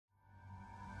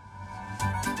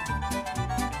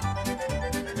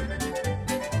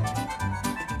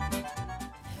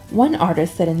One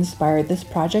artist that inspired this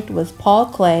project was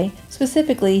Klee,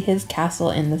 specifically his castle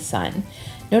in the sun.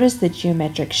 Notice the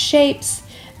geometric shapes,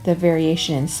 the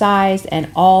variation in size,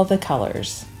 and all the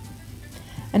colors.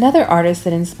 Another artist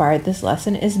that inspired this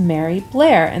lesson is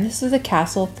Blair, and this was a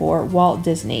castle for Walt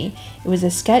Disney. It was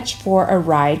a sketch for a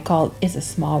ride called It's a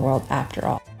Small World After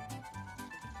All.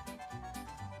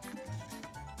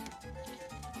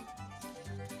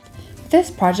 For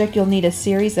this project, you'll need a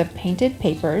series of painted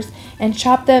papers and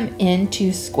chop them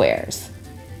into squares.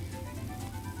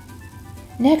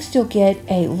 Next, you'll get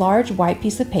a large white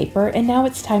piece of paper, and now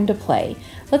it's time to play.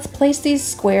 Let's place these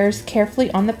squares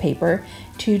carefully on the paper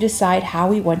to decide how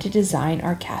we want to design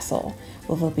our castle.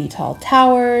 Will there be tall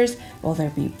towers? Will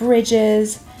there be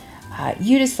bridges?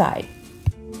 You decide.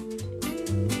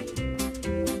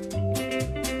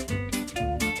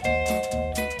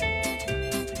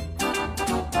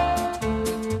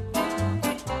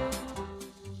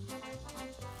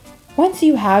 Once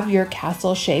you have your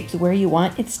castle shapes where you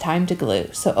want, it's time to glue.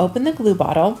 So open the glue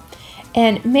bottle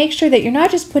and make sure that you're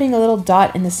not just putting a little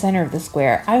dot in the center of the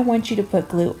square. I want you to put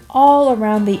glue all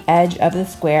around the edge of the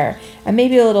square and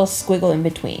maybe a little squiggle in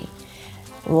between.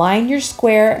 Line your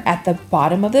square at the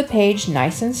bottom of the page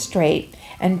nice and straight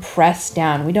and press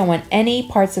down. We don't want any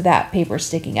parts of that paper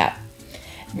sticking up.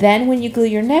 Then when you glue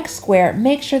your next square,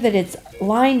 make sure that it's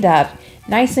lined up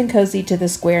nice and cozy to the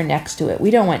square next to it.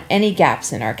 We don't want any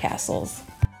gaps in our castles.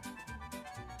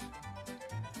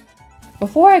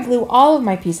 Before I glue all of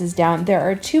my pieces down, there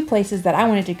are two places that I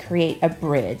wanted to create a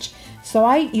bridge. So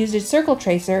I used a circle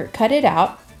tracer, cut it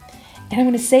out, and I'm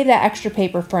going to save that extra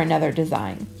paper for another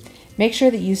design. Make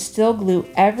sure that you still glue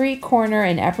every corner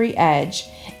and every edge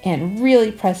and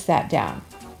really press that down.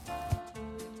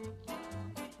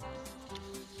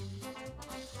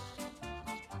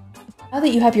 Now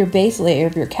that you have your base layer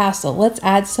of your castle, let's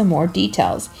add some more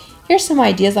details. Here's some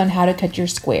ideas on how to cut your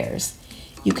squares.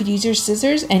 You could use your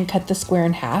scissors and cut the square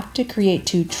in half to create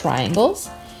two triangles.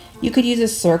 You could use a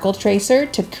circle tracer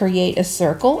to create a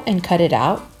circle and cut it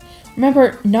out.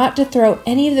 Remember not to throw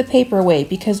any of the paper away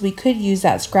because we could use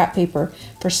that scrap paper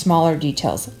for smaller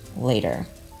details later.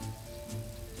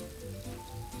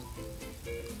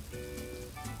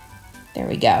 There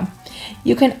we go.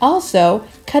 You can also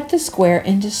cut the square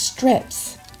into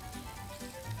strips.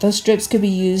 Those strips could be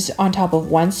used on top of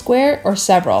one square or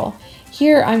several.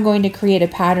 Here I'm going to create a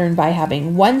pattern by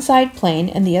having one side plain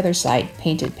and the other side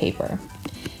painted paper.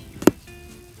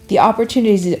 The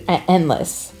opportunities are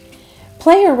endless.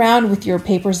 Play around with your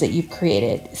papers that you've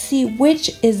created. See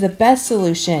which is the best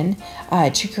solution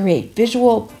to create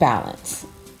visual balance.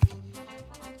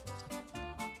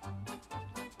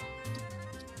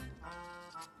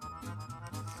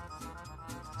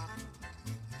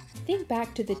 Think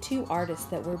back to the two artists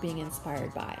that we're being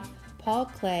inspired by,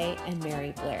 Klee and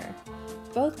Blair.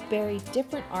 Both very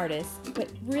different artists, but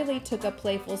really took a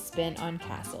playful spin on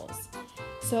castles.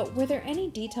 So were there any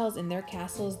details in their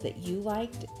castles that you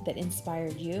liked that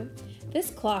inspired you? This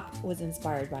clock was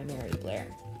inspired by Blair.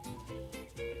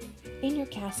 In your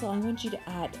castle, I want you to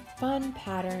add fun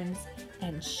patterns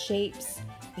and shapes,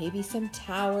 maybe some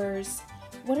towers.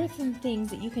 What are some things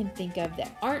that you can think of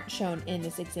that aren't shown in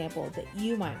this example that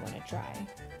you might want to try?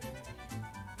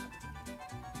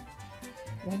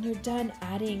 When you're done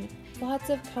adding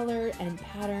lots of color and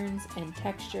patterns and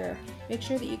texture, make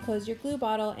sure that you close your glue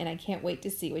bottle, and I can't wait to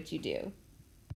see what you do.